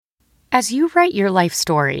As you write your life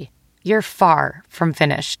story, you're far from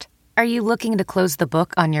finished. Are you looking to close the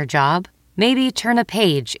book on your job? Maybe turn a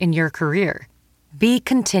page in your career? Be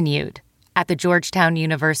continued at the Georgetown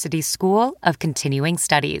University School of Continuing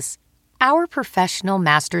Studies. Our professional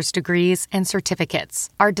master's degrees and certificates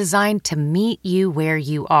are designed to meet you where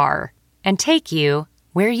you are and take you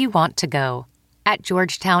where you want to go. At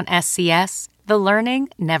Georgetown SCS, the learning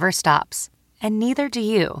never stops, and neither do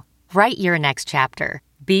you. Write your next chapter.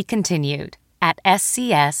 Be continued at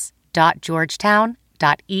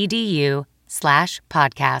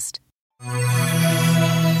scs.georgetown.edu/podcast.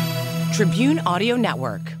 Tribune Audio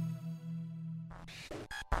Network.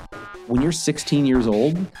 When you're 16 years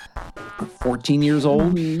old or 14 years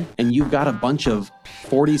old and you've got a bunch of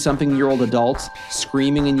 40-something-year-old adults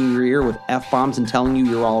screaming in your ear with F-bombs and telling you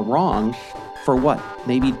you're all wrong, for what,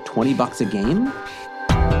 maybe $20 a game?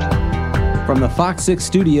 From the Fox 6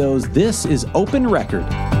 studios, this is Open Record.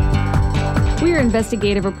 We're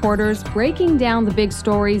investigative reporters breaking down the big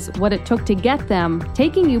stories, what it took to get them,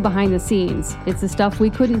 taking you behind the scenes. It's the stuff we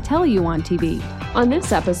couldn't tell you on TV. On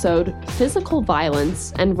this episode, physical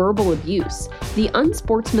violence and verbal abuse, the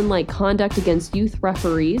unsportsmanlike conduct against youth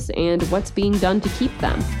referees, and what's being done to keep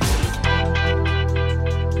them.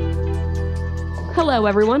 Hello,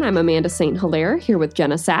 everyone. I'm Amanda St. Hilaire here with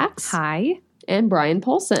Jenna Sachs. Hi. And Brian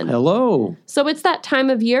Polson. Hello. So it's that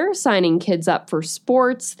time of year, signing kids up for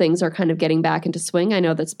sports. Things are kind of getting back into swing. I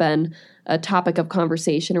know that's been a topic of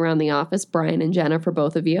conversation around the office, Brian and Jenna, for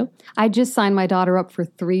both of you. I just signed my daughter up for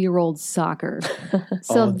 3-year-old soccer.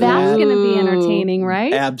 So that's going to be entertaining,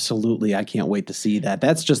 right? Absolutely. I can't wait to see that.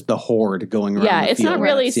 That's just the horde going around Yeah, the it's field. not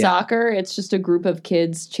really soccer. It's just a group of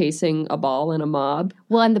kids chasing a ball in a mob.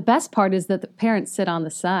 Well, and the best part is that the parents sit on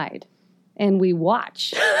the side. And we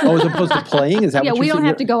watch. Oh, as opposed to playing? Is that yeah, what you're we don't saying?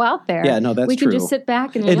 have to go out there. Yeah, no, that's we true. We can just sit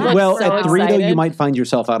back and Well, watch. so at 3, though, excited. you might find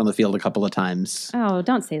yourself out on the field a couple of times. Oh,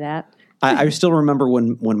 don't say that. I still remember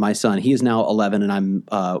when my son, he is now 11, and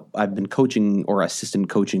I've been coaching or assistant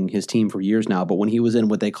coaching his team for years now, but when he was in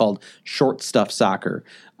what they called short stuff soccer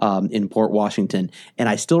in Port Washington, and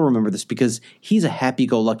I still remember this because he's a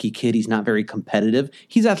happy-go-lucky kid. He's not very competitive.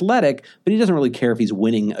 He's athletic, but he doesn't really care if he's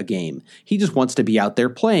winning a game. He just wants to be out there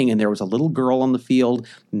playing, and there was a little girl on the field,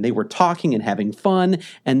 and they were talking and having fun,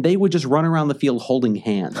 and they would just run around the field holding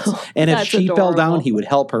hands. And if she fell down, he would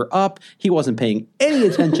help her up. He wasn't paying any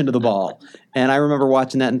attention to the ball. And I remember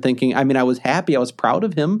watching that and thinking, I mean, I was happy, I was proud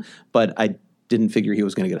of him, but I didn't figure he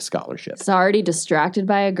was going to get a scholarship. It's already distracted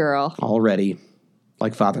by a girl. Already.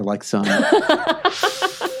 Like father, like son. Oh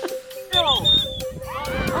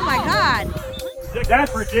my God.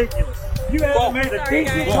 That's ridiculous. You haven't made a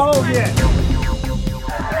decent call yet.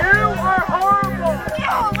 You are horrible.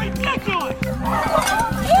 You're ridiculous.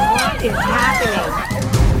 What is happening?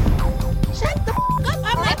 Shut the up.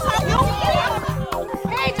 I'm not talking.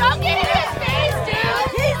 Hey, don't get in his face, dude.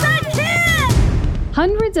 He's a kid.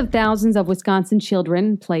 Hundreds of thousands of Wisconsin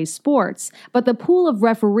children play sports, but the pool of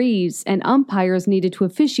referees and umpires needed to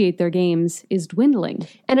officiate their games is dwindling.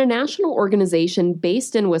 And a national organization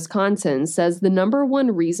based in Wisconsin says the number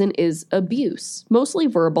one reason is abuse, mostly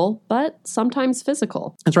verbal, but sometimes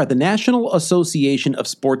physical. That's right. The National Association of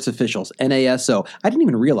Sports Officials, NASO. I didn't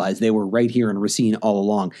even realize they were right here in Racine all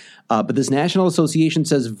along. But this national association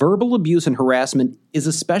says verbal abuse and harassment is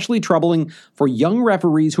especially troubling for young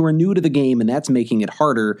referees who are new to the game, and that's making it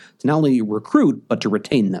harder to not only recruit, but to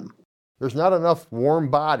retain them. There's not enough warm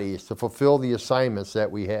bodies to fulfill the assignments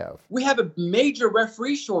that we have. We have a major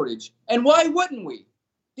referee shortage, and why wouldn't we?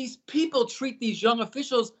 These people treat these young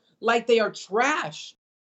officials like they are trash.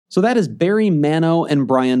 So that is Barry Mano and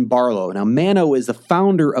Brian Barlow. Now, Mano is the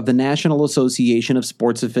founder of the National Association of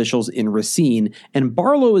Sports Officials in Racine, and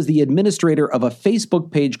Barlow is the administrator of a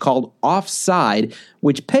Facebook page called Offside,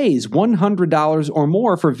 which pays $100 or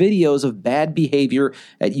more for videos of bad behavior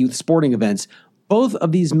at youth sporting events. Both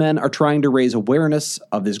of these men are trying to raise awareness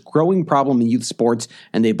of this growing problem in youth sports,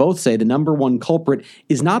 and they both say the number one culprit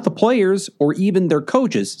is not the players or even their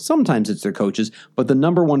coaches. Sometimes it's their coaches, but the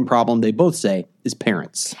number one problem, they both say, is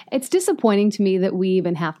parents. It's disappointing to me that we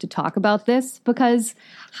even have to talk about this, because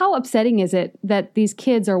how upsetting is it that these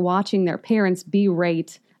kids are watching their parents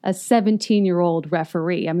berate a 17-year-old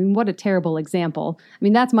referee? I mean, what a terrible example. I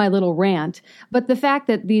mean, that's my little rant. But the fact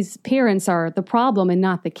that these parents are the problem and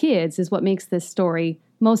not the kids is what makes this story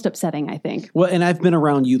most upsetting, I think. Well, and I've been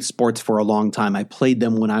around youth sports for a long time. I played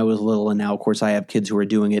them when I was little, and now, of course, I have kids who are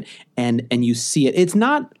doing it, and you see it. It's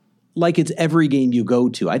not like it's every game you go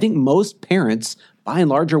to. I think most parents, by and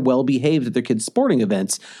large, are well-behaved at their kids' sporting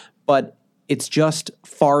events, but it's just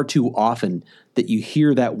far too often that you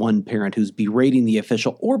hear that one parent who's berating the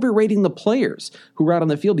official or berating the players who are out on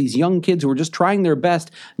the field, these young kids who are just trying their best.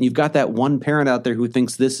 And you've got that one parent out there who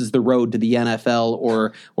thinks this is the road to the NFL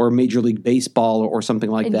or Major League Baseball or something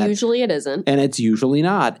like And that. usually it isn't. And it's usually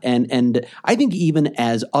not. And I think even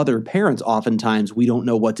as other parents, oftentimes we don't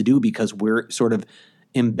know what to do because we're sort of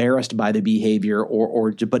embarrassed by the behavior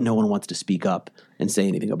but no one wants to speak up and say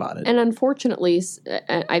anything about it. And unfortunately,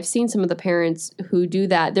 I've seen some of the parents who do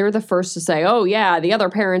that. They're the first to say, oh, yeah, the other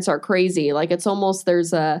parents are crazy. Like it's almost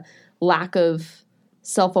there's a lack of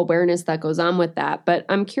self-awareness that goes on with that. But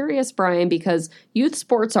I'm curious, Brian, because youth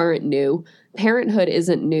sports aren't new. Parenthood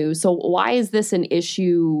isn't new. So why is this an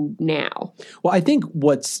issue now? Well, I think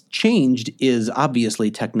what's changed is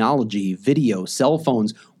obviously technology, video, cell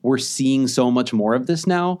phones. We're seeing so much more of this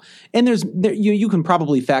now. And you can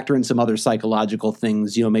probably factor in some other psychological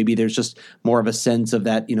things. Maybe there's just more of a sense of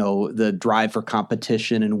that, the drive for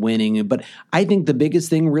competition and winning. But I think the biggest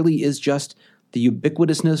thing really is just the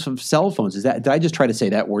ubiquitousness of cell phones. Did I just try to say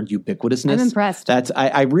that word, ubiquitousness? I'm impressed.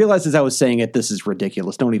 I realized as I was saying it, this is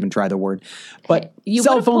ridiculous. Don't even try the word. But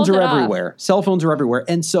cell phones are everywhere. Cell phones are everywhere.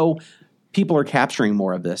 And so people are capturing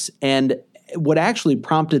more of this. And what actually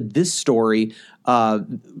prompted this story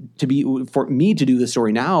for me to do this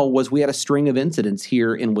story now was we had a string of incidents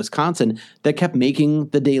here in Wisconsin that kept making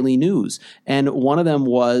the daily news. And one of them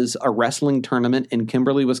was a wrestling tournament in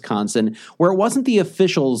Kimberly, Wisconsin, where it wasn't the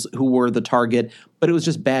officials who were the target, but it was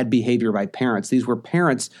just bad behavior by parents. These were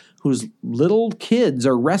parents whose little kids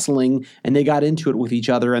are wrestling and they got into it with each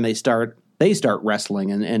other and they start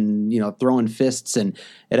wrestling and throwing fists, and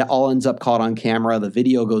it all ends up caught on camera. The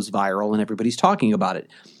video goes viral and everybody's talking about it.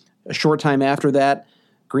 A short time after that,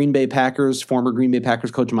 former Green Bay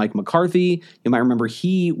Packers coach Mike McCarthy, you might remember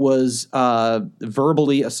he was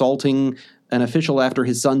verbally assaulting an official after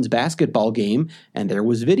his son's basketball game, and there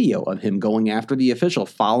was video of him going after the official,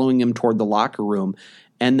 following him toward the locker room.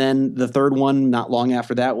 And then the third one, not long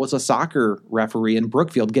after that, was a soccer referee in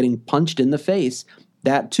Brookfield getting punched in the face.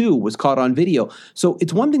 That, too, was caught on video. So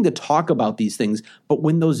it's one thing to talk about these things, but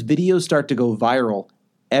when those videos start to go viral,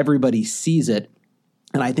 everybody sees it.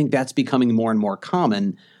 And I think that's becoming more and more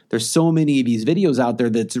common. There's so many of these videos out there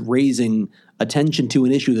that's raising attention to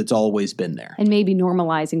an issue that's always been there. And maybe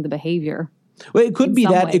normalizing the behavior. Well, it could be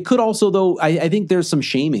that. Way. It could also, though, I think there's some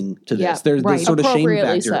shaming to this. Yeah, there's sort of shame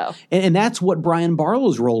factor. So. And that's what Brian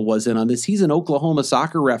Barlow's role was in on this. He's an Oklahoma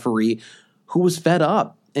soccer referee who was fed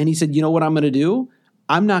up. And he said, you know what I'm going to do?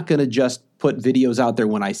 I'm not going to just put videos out there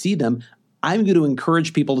when I see them. I'm going to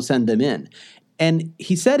encourage people to send them in. And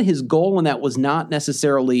he said his goal in that was not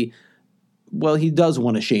necessarily, well, he does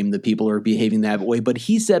want to shame the people who are behaving that way, but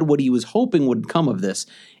he said what he was hoping would come of this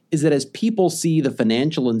is that as people see the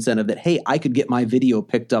financial incentive that, hey, I could get my video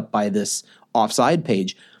picked up by this offside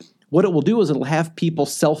page, what it will do is it'll have people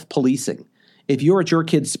self-policing. If you're at your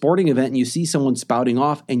kid's sporting event and you see someone spouting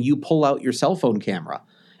off and you pull out your cell phone camera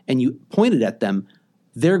and you point it at them,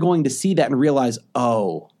 they're going to see that and realize,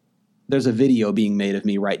 oh, there's a video being made of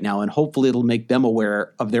me right now, and hopefully it'll make them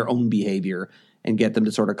aware of their own behavior and get them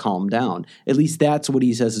to sort of calm down. At least that's what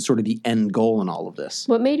he says is sort of the end goal in all of this.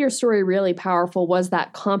 What made your story really powerful was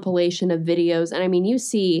that compilation of videos. And I mean, you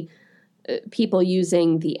see people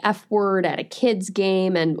using the F word at a kid's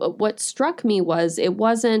game. And what struck me was it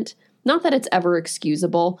wasn't, not that it's ever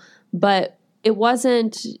excusable, but it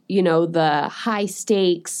wasn't, the high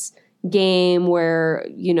stakes game where,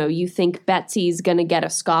 you think Betsy's going to get a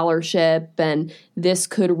scholarship and this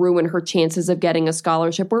could ruin her chances of getting a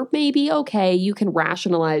scholarship, or maybe, okay, you can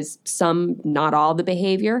rationalize some, not all the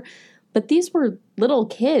behavior. But these were little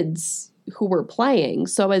kids who were playing.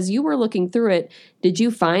 So as you were looking through it, did you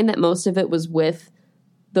find that most of it was with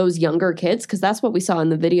those younger kids? Because that's what we saw in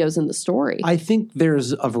the videos in the story. I think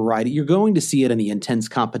there's a variety. You're going to see it in the intense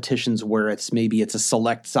competitions where it's a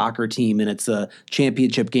select soccer team and it's a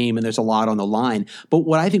championship game and there's a lot on the line. But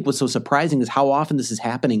what I think was so surprising is how often this is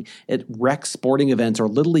happening at rec sporting events or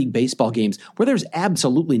Little League baseball games where there's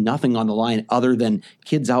absolutely nothing on the line other than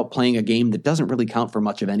kids out playing a game that doesn't really count for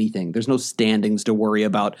much of anything. There's no standings to worry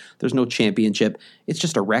about. There's no championship. It's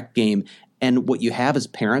just a rec game. And what you have is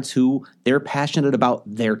parents who they're passionate about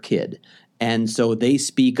their kid. And so they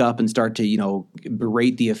speak up and start to,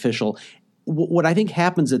 berate the official. What I think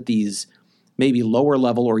happens at these maybe lower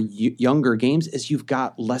level or younger games is you've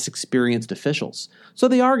got less experienced officials. So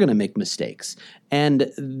they are going to make mistakes.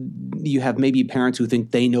 And you have maybe parents who think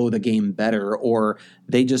they know the game better or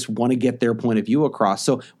they just want to get their point of view across.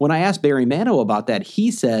 So when I asked Barry Mano about that, he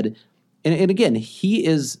said And again, he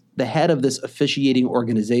is the head of this officiating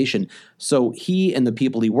organization. So he and the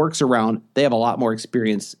people he works around, they have a lot more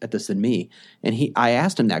experience at this than me. And I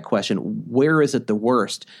asked him that question, where is it the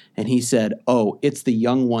worst? And he said, oh, it's the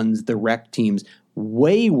young ones, the rec teams,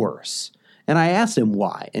 way worse. And I asked him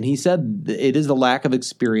why. And he said it is the lack of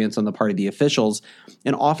experience on the part of the officials.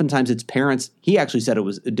 And oftentimes it's parents. He actually said it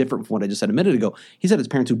was different from what I just said a minute ago. He said it's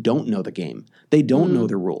parents who don't know the game. They don't know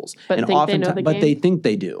the rules. But and think they know the game? But they think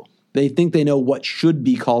they do. They think they know what should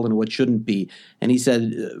be called and what shouldn't be. And he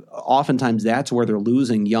said oftentimes that's where they're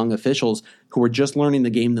losing young officials who are just learning the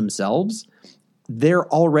game themselves. They're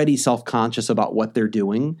already self-conscious about what they're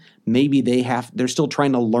doing. Maybe they're still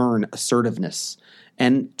trying to learn assertiveness.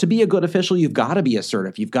 And to be a good official, you've got to be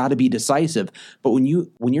assertive. You've got to be decisive. But when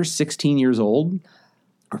you're 16 years old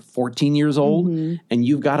or 14 years old and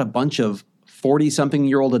you've got a bunch of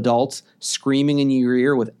 40-something-year-old adults screaming in your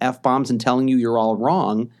ear with F-bombs and telling you you're all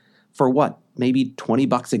wrong for what, maybe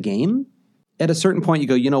 $20 a game? At a certain point, you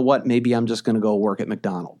go, you know what, maybe I'm just going to go work at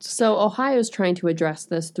McDonald's. So Ohio's trying to address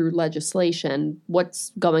this through legislation.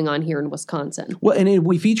 What's going on here in Wisconsin? Well, and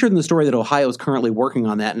we featured in the story that Ohio is currently working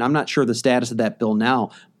on that, and I'm not sure the status of that bill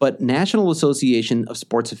now, but National Association of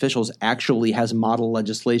Sports Officials actually has model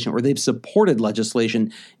legislation, or they've supported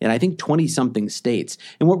legislation in, I think, 20-something states.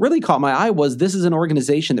 And what really caught my eye was this is an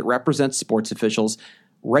organization that represents sports officials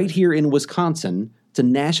right here in Wisconsin. It's a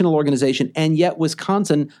national organization, and yet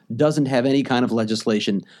Wisconsin doesn't have any kind of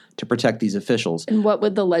legislation to protect these officials. And what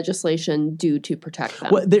would the legislation do to protect them?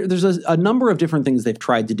 Well, there's a number of different things they've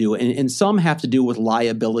tried to do, and some have to do with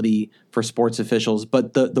liability for sports officials.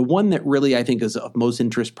 But the one that really I think is of most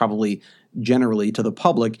interest probably generally to the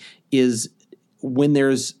public is when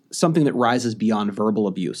there's something that rises beyond verbal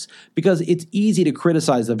abuse. Because it's easy to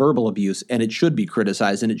criticize the verbal abuse, and it should be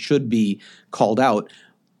criticized, and it should be called out.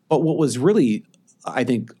 But what was really, I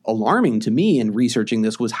think, alarming to me in researching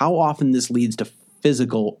this was how often this leads to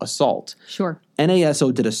physical assault. Sure.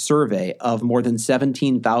 NASO did a survey of more than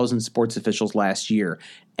 17,000 sports officials last year,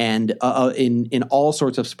 and in all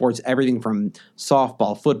sorts of sports, everything from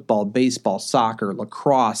softball, football, baseball, soccer,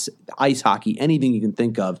 lacrosse, ice hockey, anything you can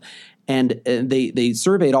think of. And they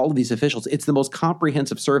surveyed all of these officials. It's the most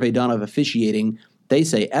comprehensive survey done of officiating, they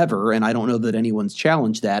say, ever, and I don't know that anyone's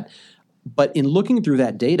challenged that. But in looking through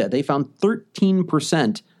that data, they found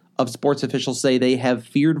 13% of sports officials say they have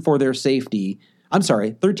feared for their safety.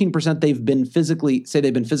 13% they've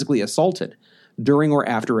been physically assaulted during or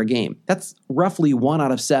after a game. That's roughly 1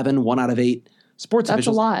 out of 7, 1 out of 8 sports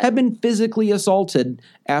officials have been physically assaulted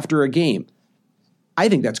after a game. I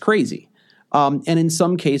think that's crazy. And in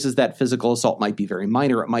some cases, that physical assault might be very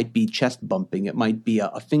minor. It might be chest bumping. It might be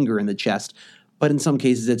a finger in the chest. But in some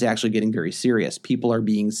cases, it's actually getting very serious. People are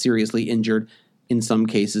being seriously injured, in some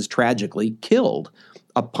cases tragically killed.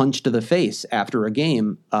 A punch to the face after a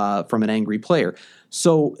game from an angry player.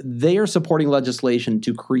 So they are supporting legislation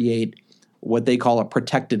to create what they call a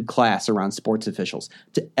protected class around sports officials,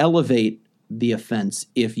 to elevate the offense.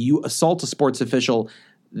 If you assault a sports official,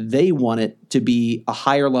 they want it to be a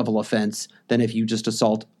higher level offense than if you just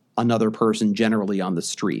assault another person generally on the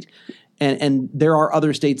street. And there are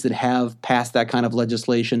other states that have passed that kind of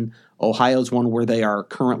legislation. Ohio's one where they are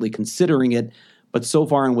currently considering it. But so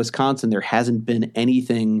far in Wisconsin, there hasn't been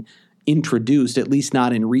anything introduced, at least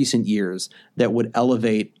not in recent years, that would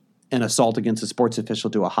elevate an assault against a sports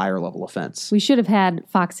official to a higher level offense. We should have had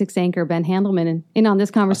Fox 6 anchor Ben Handelman in on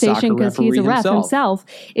this conversation because he's a ref himself.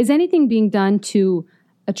 Is anything being done to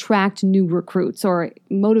attract new recruits or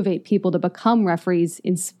motivate people to become referees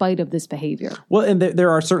in spite of this behavior? Well, and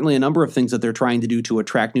there are certainly a number of things that they're trying to do to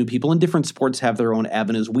attract new people, and different sports have their own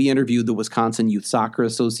avenues. We interviewed the Wisconsin Youth Soccer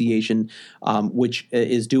Association, which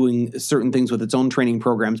is doing certain things with its own training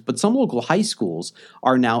programs, but some local high schools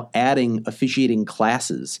are now adding officiating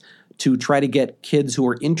classes to try to get kids who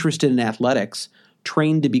are interested in athletics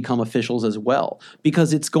trained to become officials as well,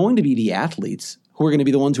 because it's going to be the athletes who are going to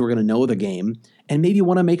be the ones who are going to know the game and maybe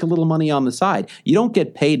want to make a little money on the side. You don't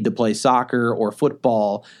get paid to play soccer or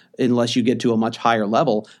football unless you get to a much higher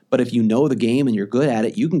level. But if you know the game and you're good at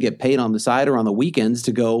it, you can get paid on the side or on the weekends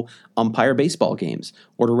to go umpire baseball games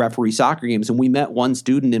or to referee soccer games. And we met one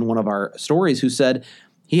student in one of our stories who said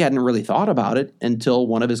he hadn't really thought about it until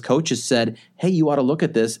one of his coaches said, hey, you ought to look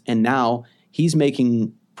at this. And now he's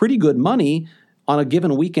making pretty good money. On a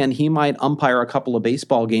given weekend, he might umpire a couple of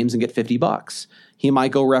baseball games and get $50. He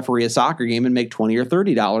might go referee a soccer game and make $20 or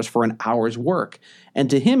 $30 for an hour's work. And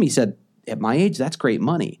to him, he said, at my age, that's great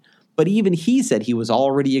money. But even he said he was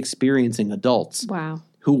already experiencing adults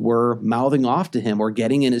who were mouthing off to him or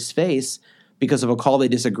getting in his face because of a call they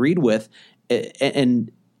disagreed with.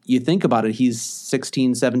 And you think about it, he's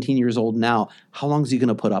 16, 17 years old now. How long is he going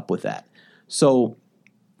to put up with that? So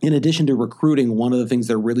in addition to recruiting, one of the things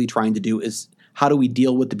they're really trying to do is how do we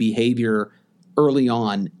deal with the behavior early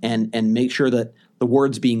on and make sure that the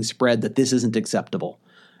word's being spread that this isn't acceptable.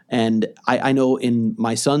 And I know in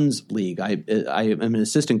my son's league, I am an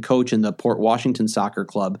assistant coach in the Port Washington Soccer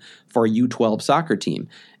Club for a U12 soccer team.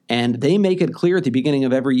 And they make it clear at the beginning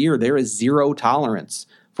of every year there is zero tolerance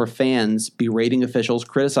for fans berating officials,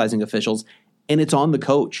 criticizing officials, and it's on the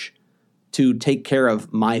coach to take care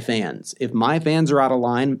of my fans. If my fans are out of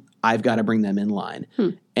line, I've got to bring them in line.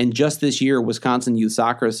 And just this year, Wisconsin Youth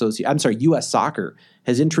Soccer U.S. Soccer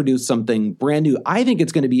has introduced something brand new. I think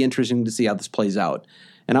it's going to be interesting to see how this plays out.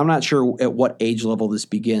 And I'm not sure at what age level this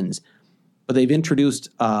begins, but they've introduced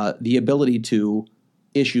the ability to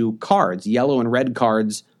issue cards, yellow and red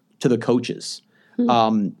cards, to the coaches.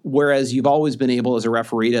 Whereas you've always been able as a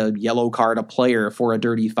referee to yellow card a player for a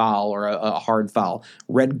dirty foul or a hard foul,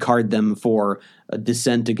 red card them for a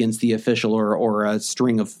dissent against the official or a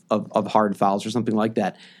string of hard fouls or something like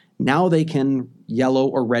that. Now they can yellow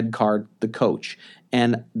or red card the coach.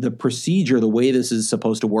 And the procedure, the way this is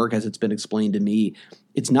supposed to work, as it's been explained to me,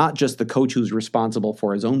 it's not just the coach who's responsible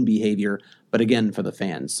for his own behavior, but again, for the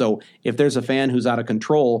fans. So if there's a fan who's out of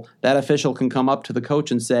control, that official can come up to the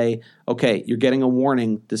coach and say, okay, you're getting a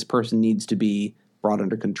warning. This person needs to be brought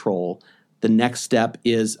under control. The next step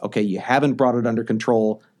is, okay, you haven't brought it under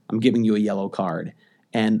control. I'm giving you a yellow card.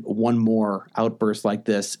 And one more outburst like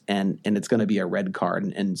this, and it's going to be a red card,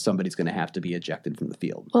 and somebody's going to have to be ejected from the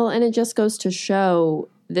field. Well, and it just goes to show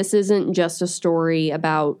this isn't just a story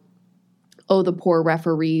about, oh, the poor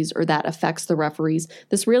referees or that affects the referees.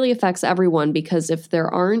 This really affects everyone, because if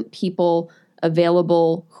there aren't people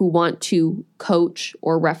available who want to coach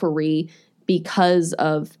or referee because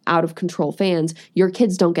of out-of-control fans, your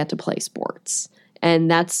kids don't get to play sports.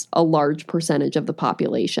 And that's a large percentage of the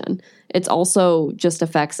population. It's also just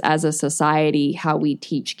affects, as a society, how we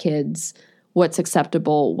teach kids what's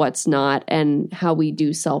acceptable, what's not, and how we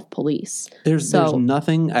do self-police. There's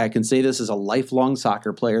nothing, I can say this as a lifelong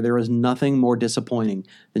soccer player, there is nothing more disappointing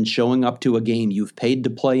than showing up to a game you've paid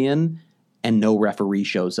to play in and no referee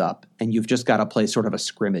shows up, and you've just got to play sort of a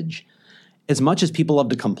scrimmage. As much as people love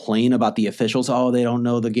to complain about the officials, oh, they don't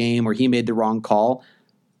know the game, or he made the wrong call,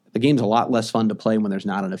 the game's a lot less fun to play when there's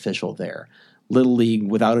not an official there. Little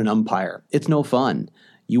League without an umpire, it's no fun.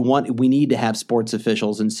 We need to have sports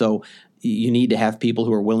officials, and so you need to have people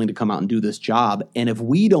who are willing to come out and do this job. And if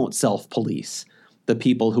we don't self-police the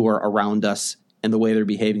people who are around us and the way they're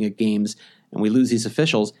behaving at games, and we lose these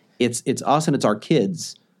officials, it's us and it's our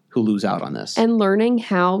kids who lose out on this. And learning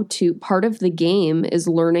how to, part of the game is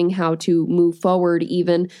learning how to move forward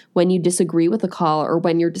even when you disagree with a call or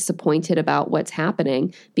when you're disappointed about what's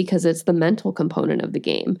happening, because it's the mental component of the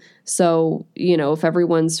game. So, if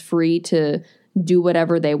everyone's free to do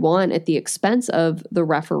whatever they want at the expense of the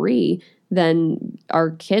referee, then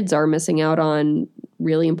our kids are missing out on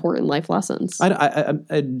really important life lessons.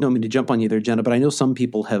 I don't mean to jump on you there, Jenna, but I know some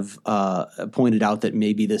people have pointed out that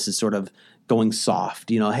maybe this is sort of going soft.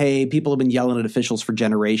 Hey, people have been yelling at officials for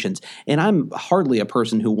generations. And I'm hardly a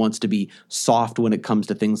person who wants to be soft when it comes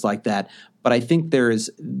to things like that. But I think there is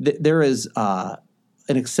an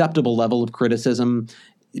acceptable level of criticism.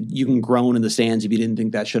 You can groan in the stands if you didn't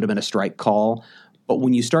think that should have been a strike call. But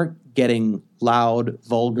when you start getting loud,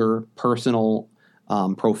 vulgar, personal,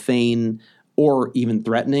 profane, or even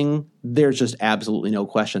threatening, there's just absolutely no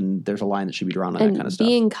question there's a line that should be drawn on that kind of stuff.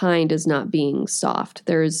 Being kind is not being soft.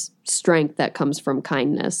 There's strength that comes from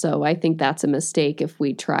kindness. So I think that's a mistake if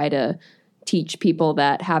we try to teach people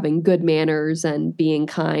that having good manners and being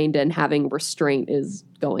kind and having restraint is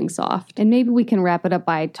going soft. And maybe we can wrap it up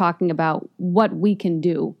by talking about what we can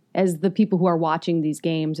do as the people who are watching these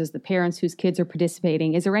games, as the parents whose kids are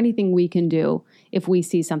participating. Is there anything we can do if we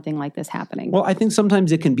see something like this happening? Well, I think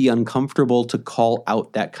sometimes it can be uncomfortable to call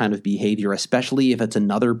out that kind of behavior, especially if it's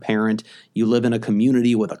another parent. You live in a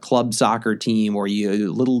community with a club soccer team or a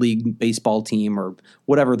little league baseball team or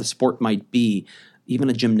whatever the sport might be, even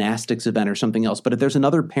a gymnastics event or something else. But if there's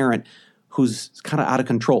another parent who's kind of out of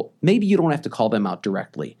control, maybe you don't have to call them out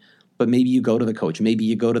directly. But maybe you go to the coach, maybe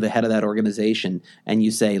you go to the head of that organization and you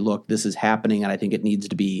say, look, this is happening and I think it needs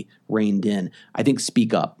to be reined in. I think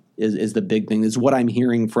speak up is the big thing. This is what I'm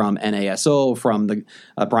hearing from NASO, from the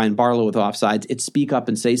Brian Barlow with Offsides. It's speak up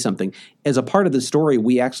and say something. As a part of the story,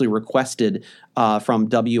 we actually requested from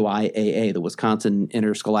WIAA, the Wisconsin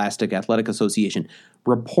Interscholastic Athletic Association,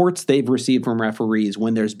 reports they've received from referees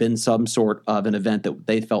when there's been some sort of an event that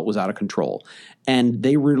they felt was out of control. And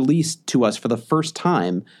they released to us for the first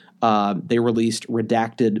time they released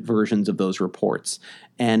redacted versions of those reports.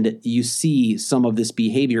 And you see some of this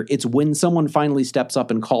behavior. It's when someone finally steps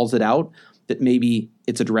up and calls it out that maybe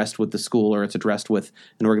it's addressed with the school or it's addressed with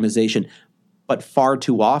an organization. But far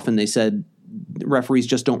too often they said referees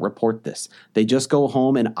just don't report this. They just go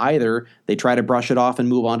home and either they try to brush it off and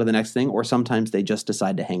move on to the next thing, or sometimes they just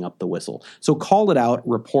decide to hang up the whistle. So call it out,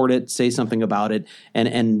 report it, say something about it.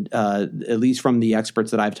 And at least from the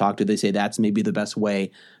experts that I've talked to, they say that's maybe the best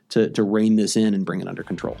way to rein this in and bring it under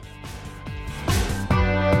control.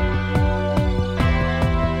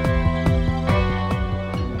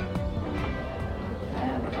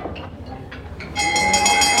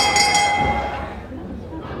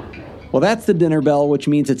 Well, that's the dinner bell, which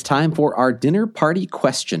means it's time for our dinner party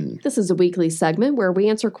question. This is a weekly segment where we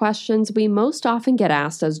answer questions we most often get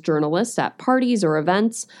asked as journalists at parties or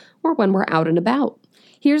events or when we're out and about.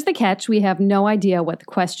 Here's the catch. We have no idea what the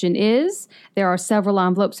question is. There are several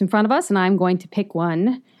envelopes in front of us, and I'm going to pick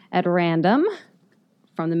one at random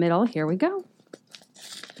from the middle. Here we go.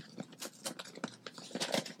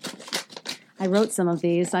 I wrote some of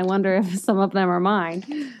these. I wonder if some of them are mine.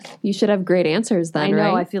 You should have great answers then, I know.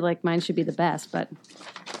 right? I feel like mine should be the best, but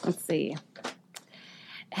let's see.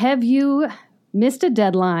 Have you missed a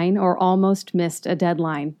deadline or almost missed a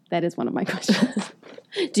deadline? That is one of my questions.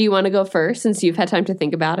 Do you want to go first since you've had time to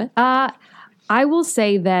think about it? I will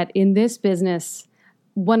say that in this business,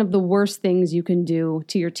 one of the worst things you can do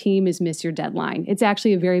to your team is miss your deadline. It's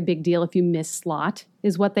actually a very big deal if you miss slot,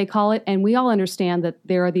 is what they call it. And we all understand that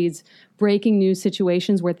there are these breaking news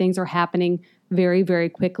situations where things are happening very, very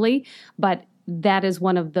quickly. But that is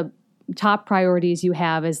one of the top priorities you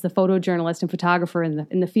have as the photojournalist and photographer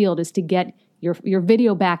in the field, is to get your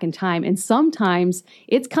video back in time. And sometimes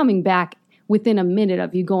it's coming back within a minute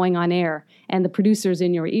of you going on air, and the producer's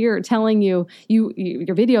in your ear telling you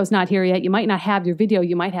your video's not here yet. You might not have your video.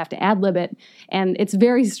 You might have to ad-lib it. And it's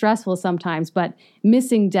very stressful sometimes, but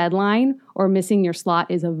missing deadline or missing your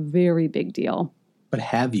slot is a very big deal. But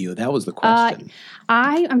have you? That was the question.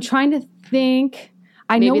 I'm trying to think.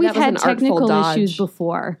 I Maybe know we've that was had an artful technical dodge. issues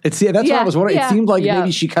before. That's what I was wondering. Yeah, It seemed like yeah.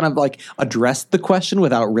 maybe she kind of like addressed the question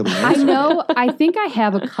without really I answering. know. I think I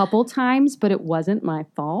have a couple times, but it wasn't my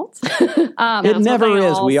fault. It never what they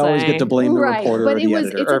is. all We always say. get to blame the Right, reporter but or it the was-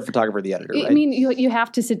 editor, it's or a- photographer or the editor, right? I mean, you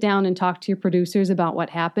have to sit down and talk to your producers about what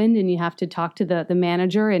happened, and you have to talk to the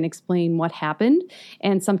manager and explain what happened.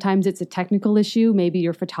 And sometimes it's a technical issue. Maybe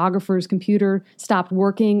your photographer's computer stopped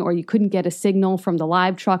working, or you couldn't get a signal from the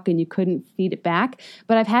live truck and you couldn't feed it back.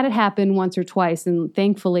 But I've had it happen once or twice, and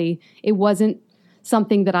thankfully it wasn't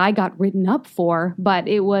something that I got written up for, but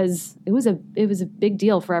it was a big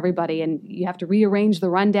deal for everybody. And you have to rearrange the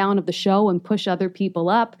rundown of the show and push other people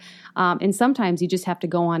up. And sometimes you just have to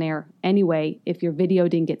go on air anyway if your video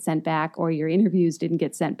didn't get sent back or your interviews didn't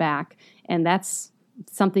get sent back. And that's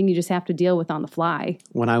something you just have to deal with on the fly.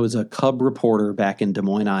 When I was a Cub reporter back in Des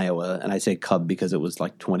Moines, Iowa, and I say Cub because it was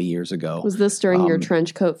like 20 years ago. Was this during your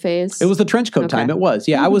trench coat phase? It was the trench coat Okay. time. It was.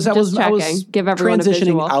 Yeah, I was checking. Give everyone a transitioning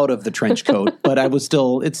visual. out of the trench coat, but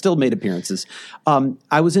it still made appearances.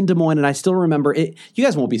 I was in Des Moines, and I still remember it. You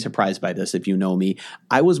guys won't be surprised by this if you know me.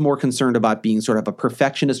 I was more concerned about being sort of a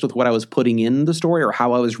perfectionist with what I was putting in the story or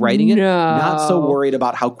how I was writing it, not so worried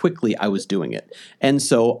about how quickly I was doing it. And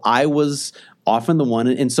so I was often the one,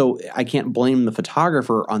 and so I can't blame the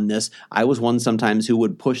photographer on this. I was one sometimes who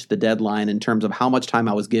would push the deadline in terms of how much time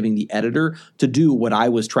I was giving the editor to do what I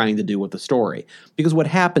was trying to do with the story. Because what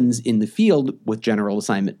happens in the field with general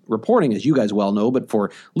assignment reporting, as you guys well know, but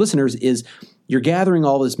for listeners, is you're gathering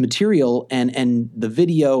all this material and the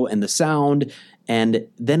video and the sound, and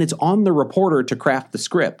then it's on the reporter to craft the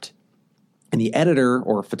script. And the editor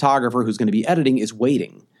or photographer who's going to be editing is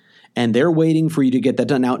waiting. And they're waiting for you to get that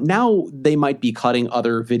done. Now they might be cutting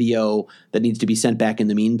other video that needs to be sent back in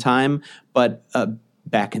the meantime. But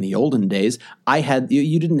back in the olden days, you had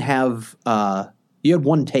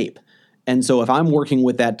one tape. And so if I'm working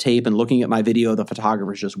with that tape and looking at my video, the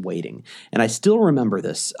photographer's just waiting. And I still remember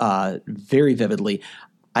this very vividly.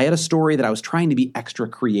 I had a story that I was trying to be extra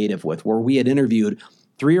creative with, where we had interviewed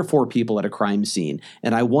 3 or 4 people at a crime scene.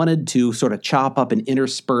 And I wanted to sort of chop up and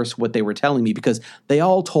intersperse what they were telling me because they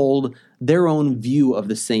all told their own view of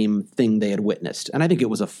the same thing they had witnessed. And I think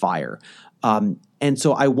it was a fire. And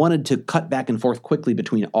so I wanted to cut back and forth quickly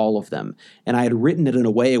between all of them. And I had written it in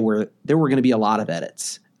a way where there were going to be a lot of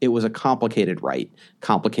edits. It was a complicated write,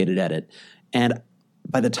 complicated edit. And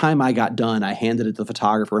by the time I got done, I handed it to the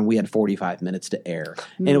photographer, and we had 45 minutes to air.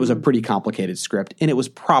 And it was a pretty complicated script. And it was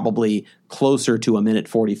probably closer to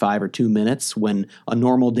 1:45 or 2 minutes when a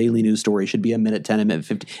normal daily news story should be 1:10,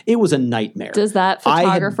 1:50. It was a nightmare. Does that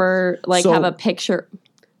photographer have a picture?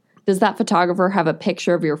 Does that photographer have a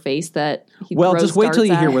picture of your face that he Well, throws just wait till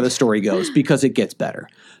you darts hear at? where the story goes because it gets better.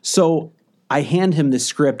 So I hand him this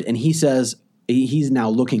script and he says he's now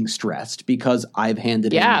looking stressed because I've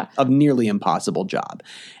handed him a nearly impossible job.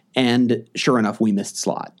 And sure enough, we missed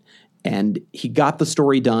slot. And he got the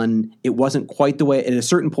story done. It wasn't quite the way. At a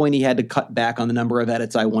certain point, he had to cut back on the number of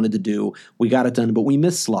edits I wanted to do. We got it done, but we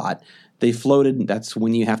missed slot. They floated. That's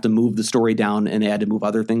when you have to move the story down, and they had to move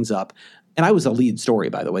other things up. And I was a lead story,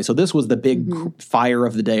 by the way. So this was the big fire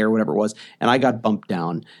of the day or whatever it was. And I got bumped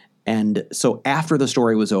down. And so after the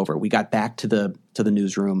story was over, we got back to the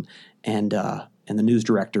newsroom, and the news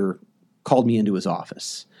director called me into his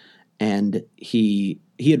office. And he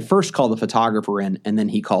had first called the photographer in, and then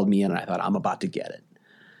he called me in, and I thought, I'm about to get it.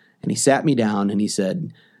 And he sat me down, and he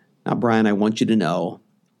said, now, Brian, I want you to know,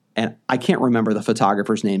 and I can't remember the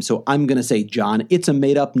photographer's name, so I'm going to say John. It's a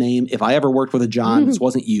made-up name. If I ever worked with a John, this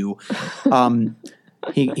wasn't you.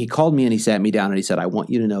 He called me, and he sat me down, and he said, I want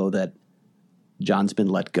you to know that John's been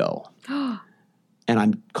let go. And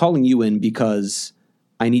I'm calling you in because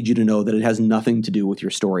I need you to know that it has nothing to do with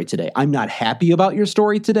your story today. I'm not happy about your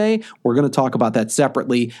story today. We're going to talk about that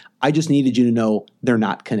separately. I just needed you to know they're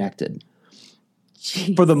not connected.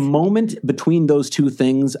 Jeez. For the moment between those two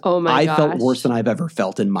things, I felt worse than I've ever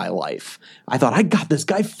felt in my life. I thought, I got this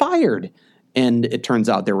guy fired. And it turns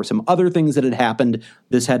out there were some other things that had happened.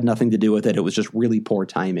 This had nothing to do with it. It was just really poor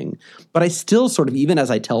timing. But I still sort of, even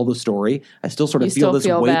as I tell the story, I still sort of feel this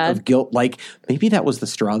weight of guilt. Like maybe that was the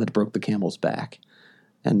straw that broke the camel's back.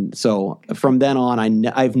 And so from then on,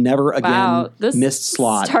 I've never again missed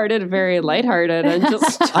slot. Started very lighthearted and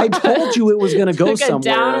just I told you it was going to go somewhere. A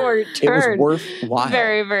downward turn. It was worthwhile.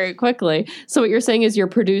 Very, very quickly. So what you're saying is your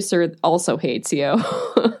producer also hates you.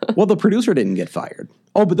 Well, the producer didn't get fired.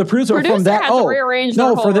 Oh, but the producer from that. Had to rearrange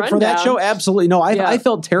no, for that show, absolutely no. I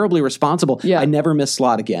felt terribly responsible. Yeah. I never missed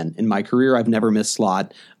slot again in my career. I've never missed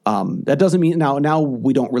slot. That doesn't mean now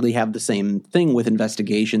we don't really have the same thing with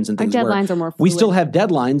investigations and things. Our deadlines are more fluid. We still have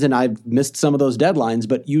deadlines, and I've missed some of those deadlines,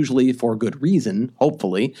 but usually for good reason,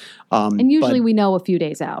 hopefully. And usually we know a few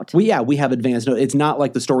days out. We have advanced. It's not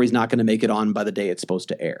like the story's not going to make it on by the day it's supposed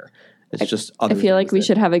to air. It's just I feel like we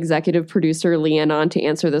should have executive producer Leanne on to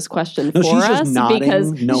answer this question for us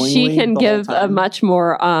because she can give a much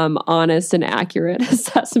more honest and accurate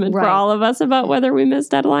assessment for all of us about whether we miss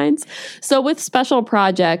deadlines. So with special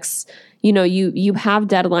projects, you know, you have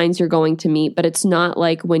deadlines you're going to meet, but it's not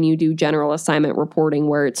like when you do general assignment reporting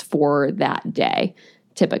where it's for that day.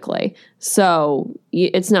 Typically. So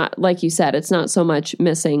it's not, like you said, it's not so much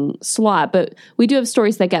missing slot, but we do have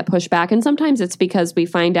stories that get pushed back. And sometimes it's because we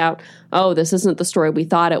find out, oh, this isn't the story we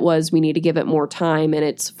thought it was. We need to give it more time. And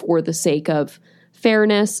it's for the sake of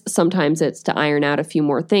fairness. Sometimes it's to iron out a few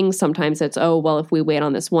more things. Sometimes it's, oh, well, if we wait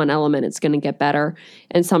on this one element, it's going to get better.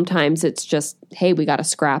 And sometimes it's just, hey, we got to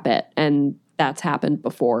scrap it. And that's happened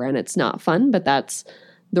before and it's not fun, but that's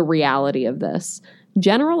the reality of this.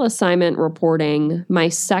 General assignment reporting, my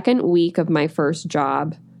second week of my first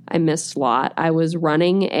job, I missed slot. I was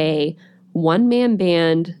running a one-man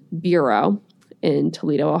band bureau in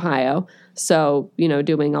Toledo, Ohio. So, you know,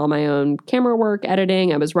 doing all my own camera work,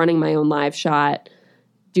 editing. I was running my own live shot,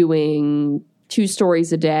 doing 2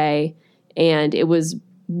 stories a day. And it was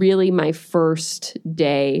really my first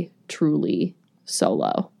day truly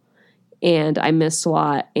solo. And I missed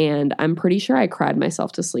slot, and I'm pretty sure I cried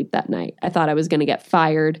myself to sleep that night. I thought I was going to get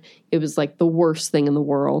fired. It was like the worst thing in the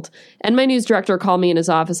world. And my news director called me in his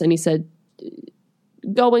office, and he said,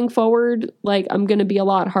 going forward, like, I'm going to be a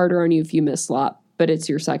lot harder on you if you miss slot, but it's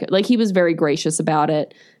your second. Like, he was very gracious about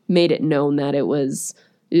it, made it known that it was,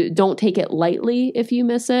 don't take it lightly if you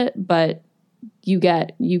miss it, but you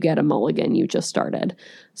get a mulligan. You just started.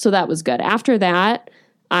 So that was good. After that,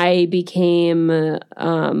 I became,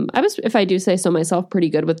 I was, if I do say so myself, pretty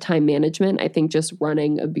good with time management. I think just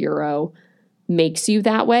running a bureau makes you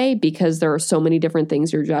that way because there are so many different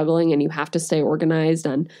things you're juggling and you have to stay organized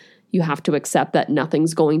and you have to accept that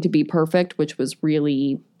nothing's going to be perfect, which was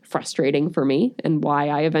really frustrating for me and why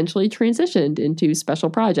I eventually transitioned into special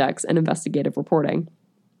projects and investigative reporting.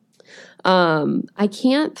 I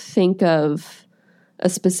can't think of a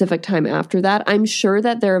specific time after that. I'm sure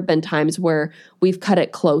that there have been times where we've cut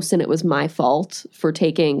it close and it was my fault for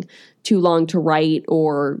taking too long to write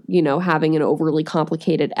or, you know, having an overly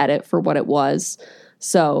complicated edit for what it was.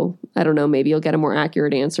 So I don't know, maybe you'll get a more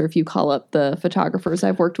accurate answer if you call up the photographers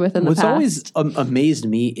I've worked with in the past. What's always amazed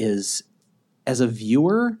me is, as a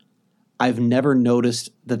viewer, I've never noticed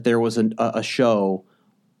that there was a show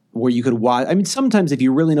where you could watch. I mean, sometimes if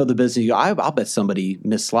you really know the business, you go, I'll bet somebody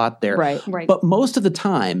missed slot there. Right. But most of the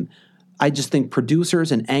time, I just think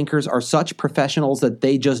producers and anchors are such professionals that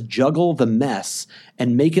they just juggle the mess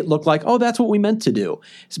and make it look like, oh, that's what we meant to do.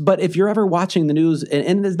 But if you're ever watching the news,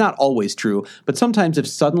 and it's not always true, but sometimes if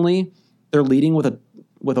suddenly they're leading with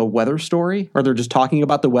a weather story, or they're just talking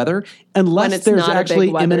about the weather, unless there's actually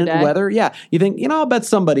imminent weather. Yeah. You think, I bet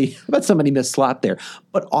somebody missed slot there.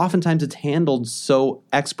 But oftentimes it's handled so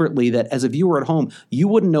expertly that as a viewer at home, you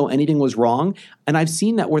wouldn't know anything was wrong. And I've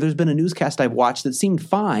seen that where there's been a newscast I've watched that seemed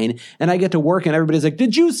fine, and I get to work and everybody's like,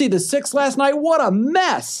 did you see the Six last night? What a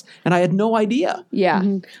mess. And I had no idea. Yeah.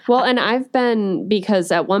 Mm-hmm. Well, and I've been,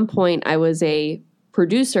 because at one point I was a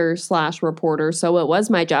producer/reporter, so it was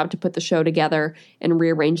my job to put the show together and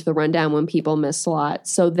rearrange the rundown when people miss slots.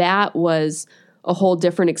 So that was a whole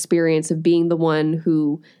different experience of being the one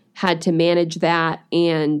who had to manage that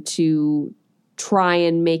and to try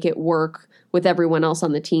and make it work with everyone else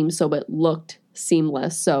on the team so it looked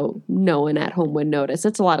seamless, so no one at home would notice.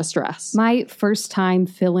 It's a lot of stress. My first time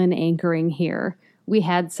fill-in anchoring here, we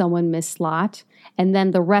had someone miss slot, and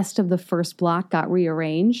then the rest of the first block got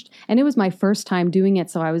rearranged. And it was my first time doing it,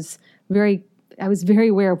 so I was very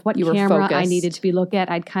aware of what camera I needed to be look at.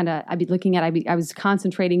 I was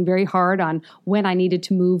concentrating very hard on when I needed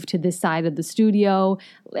to move to this side of the studio,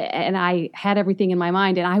 and I had everything in my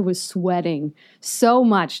mind, and I was sweating so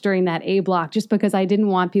much during that A block just because I didn't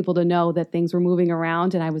want people to know that things were moving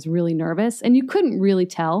around, and I was really nervous. And you couldn't really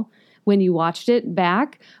tell when you watched it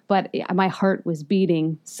back, but my heart was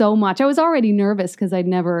beating so much. I was already nervous because I'd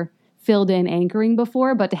never filled in anchoring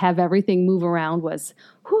before, but to have everything move around was,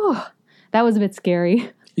 that was a bit scary.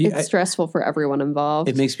 It's stressful for everyone involved.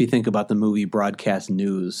 It makes me think about the movie Broadcast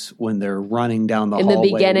News when they're running down the hallway in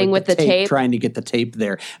the beginning with the tape, trying to get the tape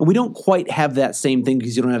there. And we don't quite have that same thing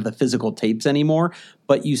because you don't have the physical tapes anymore.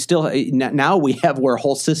 But you still, now we have where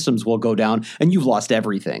whole systems will go down and you've lost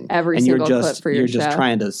everything. And you're just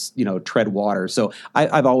trying to tread water. So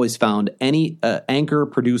I've always found any anchor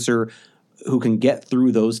producer who can get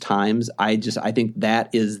through those times. I think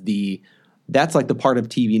that's like the part of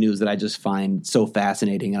TV news that I just find so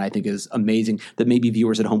fascinating and I think is amazing that maybe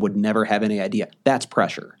viewers at home would never have any idea. That's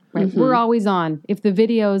pressure. Right. Mm-hmm. We're always on. If the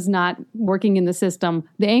video's not working in the system,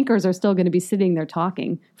 the anchors are still going to be sitting there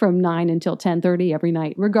talking from 9 until 10:30 every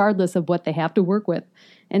night, regardless of what they have to work with.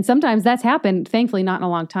 And sometimes that's happened, thankfully not in a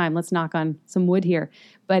long time. Let's knock on some wood here.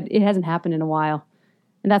 But it hasn't happened in a while.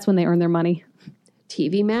 And that's when they earn their money.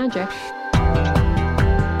 TV magic.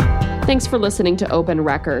 Thanks for listening to Open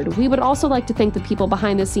Record. We would also like to thank the people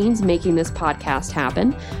behind the scenes making this podcast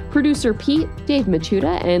happen. Producer Pete, Dave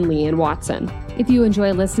Machuda, and Leanne Watson. If you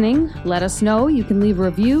enjoy listening, let us know. You can leave a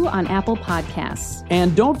review on Apple Podcasts.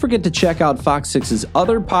 And don't forget to check out Fox 6's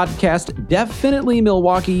other podcast, Definitely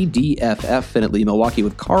Milwaukee, Definitely Milwaukee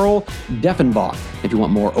with Carl Deffenbach. If you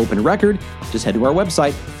want more Open Record, just head to our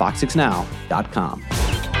website, fox6now.com.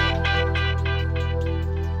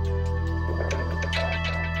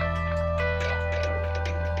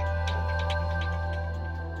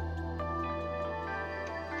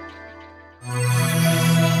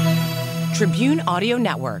 Tribune Audio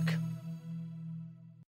Network.